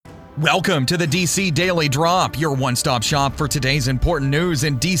Welcome to the DC Daily Drop, your one-stop shop for today's important news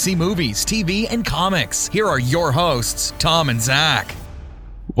in DC movies, TV, and comics. Here are your hosts, Tom and Zach.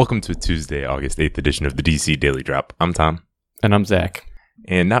 Welcome to Tuesday, August 8th edition of the DC Daily Drop. I'm Tom. And I'm Zach.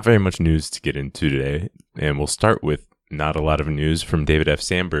 And not very much news to get into today. And we'll start with not a lot of news from David F.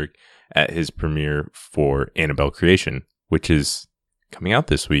 Sandberg at his premiere for Annabelle Creation, which is coming out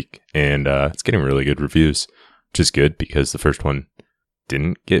this week. And it's getting really good reviews, which is good because the first one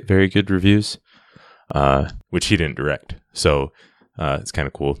didn't get very good reviews, which he didn't direct. So it's kind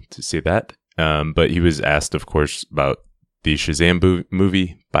of cool to see that. But he was asked, of course, about the Shazam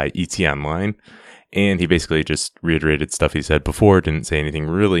movie by ET Online. And he basically just reiterated stuff he said before, didn't say anything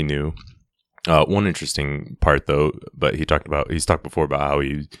really new. One interesting part, though, but he's talked before about how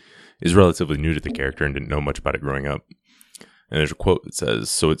he is relatively new to the character and didn't know much about it growing up. And there's a quote that says,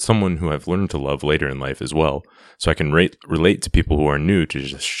 "So it's someone who I've learned to love later in life as well, so I can relate to people who are new to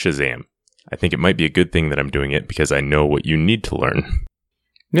Shazam. I think it might be a good thing that I'm doing it because I know what you need to learn."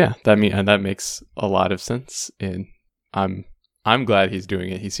 Yeah, that makes a lot of sense, and I'm glad he's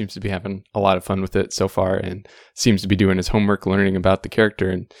doing it. He seems to be having a lot of fun with it so far, and seems to be doing his homework, learning about the character,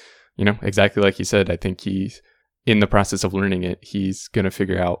 and exactly like he said, I think he's in the process of learning it. He's going to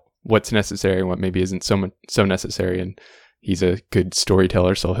figure out what's necessary and what maybe isn't so necessary, and he's a good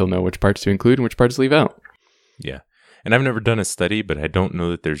storyteller, so he'll know which parts to include and which parts to leave out. Yeah. And I've never done a study, but I don't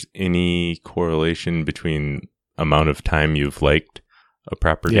know that there's any correlation between amount of time you've liked a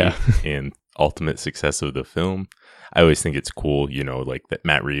property and ultimate success of the film. I always think it's cool, like that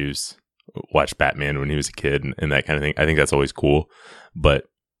Matt Reeves watched Batman when he was a kid and that kind of thing. I think that's always cool. But,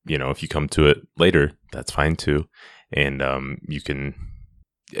 if you come to it later, that's fine too. And you can...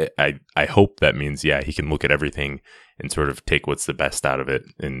 I hope that means, he can look at everything and sort of take what's the best out of it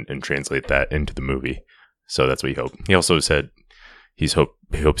and translate that into the movie. So that's what he hoped. He also said he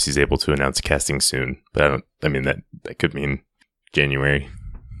hopes he's able to announce casting soon. But that could mean January.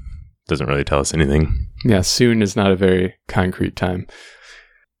 Doesn't really tell us anything. Yeah, soon is not a very concrete time.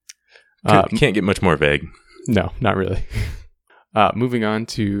 Can't get much more vague. No, not really. Moving on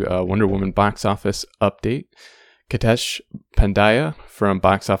to Wonder Woman box office update. Kitesh Pandya from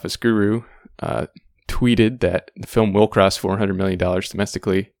Box Office Guru tweeted that the film will cross $400 million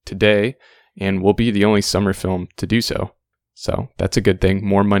domestically today and will be the only summer film to do so. So that's a good thing.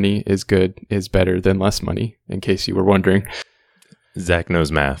 More money is better than less money, in case you were wondering. Zach knows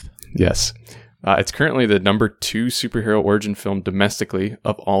math. Yes. It's currently the number 2 superhero origin film domestically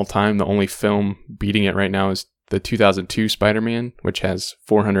of all time. The only film beating it right now is the 2002 Spider-Man, which has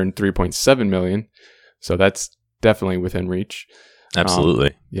 $403.7 million. So that's definitely within reach.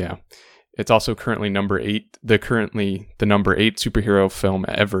 Absolutely. Yeah. It's also currently number 8, the number 8 superhero film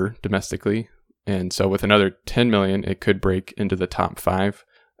ever domestically. And so with another 10 million, it could break into the top 5.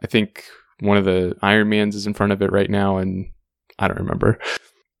 I think one of the Iron Mans is in front of it right now, and I don't remember.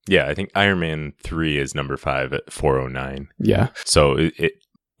 Yeah, I think Iron Man 3 is number 5 at 409. Yeah. So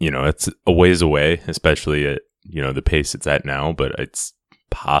it's a ways away, especially at, the pace it's at now, but it's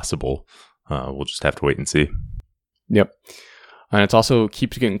possible. We'll just have to wait and see. Yep. And it's also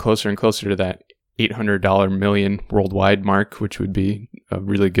keeps getting closer and closer to that $800 million worldwide mark, which would be a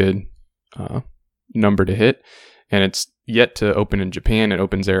really good number to hit. And it's yet to open in Japan. It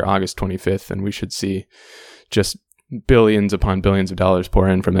opens there August 25th, and we should see just billions upon billions of dollars pour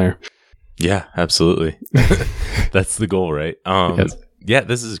in from there. Yeah, absolutely. That's the goal, right? Yes. Yeah,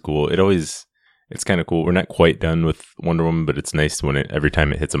 this is cool. It's kind of cool. We're not quite done with Wonder Woman, but it's nice when every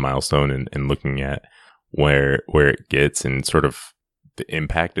time it hits a milestone and looking at where it gets and sort of the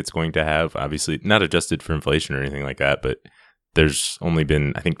impact it's going to have. Obviously, not adjusted for inflation or anything like that, but there's only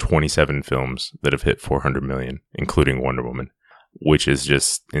been, I think, 27 films that have hit 400 million, including Wonder Woman, which is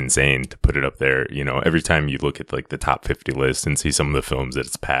just insane to put it up there. Every time you look at like the top 50 list and see some of the films that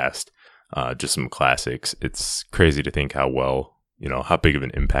it's passed, just some classics, it's crazy to think how big of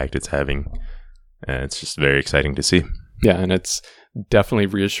an impact it's having. And it's just very exciting to see. Yeah, and it's definitely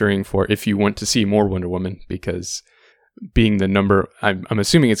reassuring for if you want to see more Wonder Woman, because being the I'm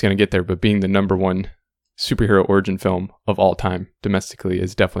assuming it's going to get there, but being the number 1 superhero origin film of all time domestically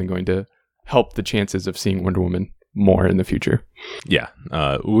is definitely going to help the chances of seeing Wonder Woman more in the future. Yeah.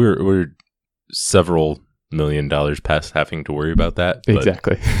 We're several $1 million past having to worry about that. But,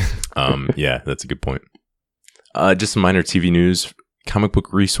 exactly. Yeah, that's a good point. Just some minor TV news. Comic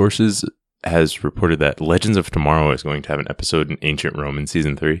Book Resources has reported that Legends of Tomorrow is going to have an episode in Ancient Rome in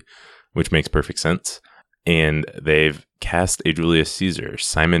season 3, which makes perfect sense. And they've cast a Julius Caesar.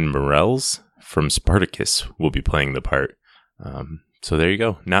 Simon Morels from Spartacus will be playing the part. So there you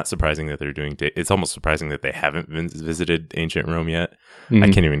go. Not surprising that they're doing... It's almost surprising that they haven't visited ancient Rome yet.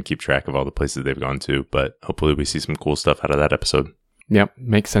 I can't even keep track of all the places they've gone to, but hopefully we see some cool stuff out of that episode. Yep.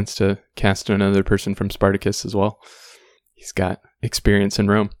 Makes sense to cast another person from Spartacus as well. He's got experience in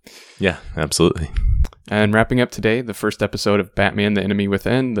Rome. Yeah, absolutely. And wrapping up today, the first episode of Batman: The Enemy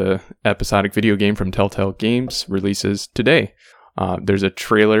Within, the episodic video game from Telltale Games, releases today. There's a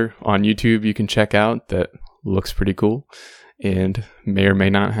trailer on YouTube you can check out that looks pretty cool and may or may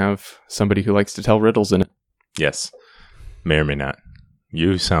not have somebody who likes to tell riddles in it. Yes. May or may not.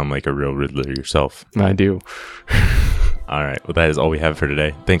 You sound like a real Riddler yourself. I do. All right. Well, that is all we have for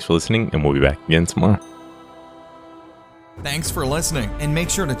today. Thanks for listening, and we'll be back again tomorrow. Thanks for listening, and make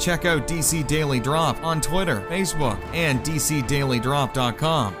sure to check out DC Daily Drop on Twitter, Facebook, and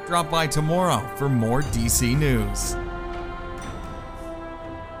DCDailyDrop.com. Drop by tomorrow for more DC news.